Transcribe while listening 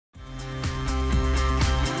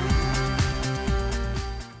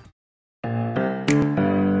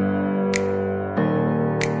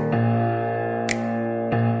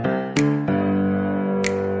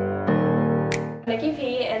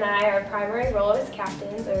Our primary role as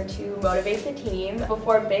captains are to motivate the team.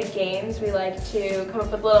 Before big games, we like to come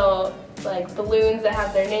up with little balloons that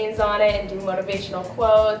have their names on it and do motivational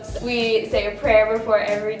quotes. We say a prayer before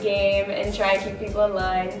every game and try and keep people in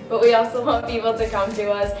line. But we also want people to come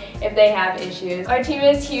to us if they have issues. Our team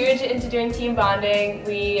is huge into doing team bonding.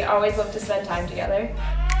 We always love to spend time together.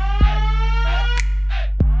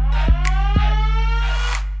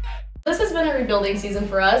 This has been a rebuilding season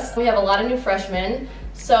for us. We have a lot of new freshmen,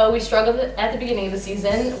 so we struggled at the beginning of the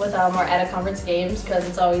season with our out-of-conference games because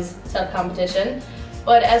it's always tough competition.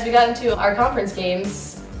 But as we got into our conference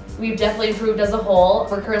games, we've definitely improved as a whole.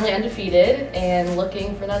 We're currently undefeated and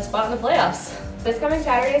looking for that spot in the playoffs. This coming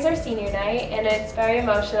Saturday is our senior night, and it's very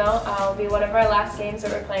emotional. It'll be one of our last games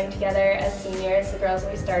that we're playing together as seniors, the girls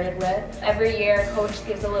we started with. Every year, Coach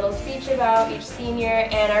gives a little speech about each senior,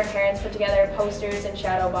 and our parents put together posters and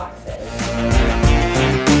shadow boxes.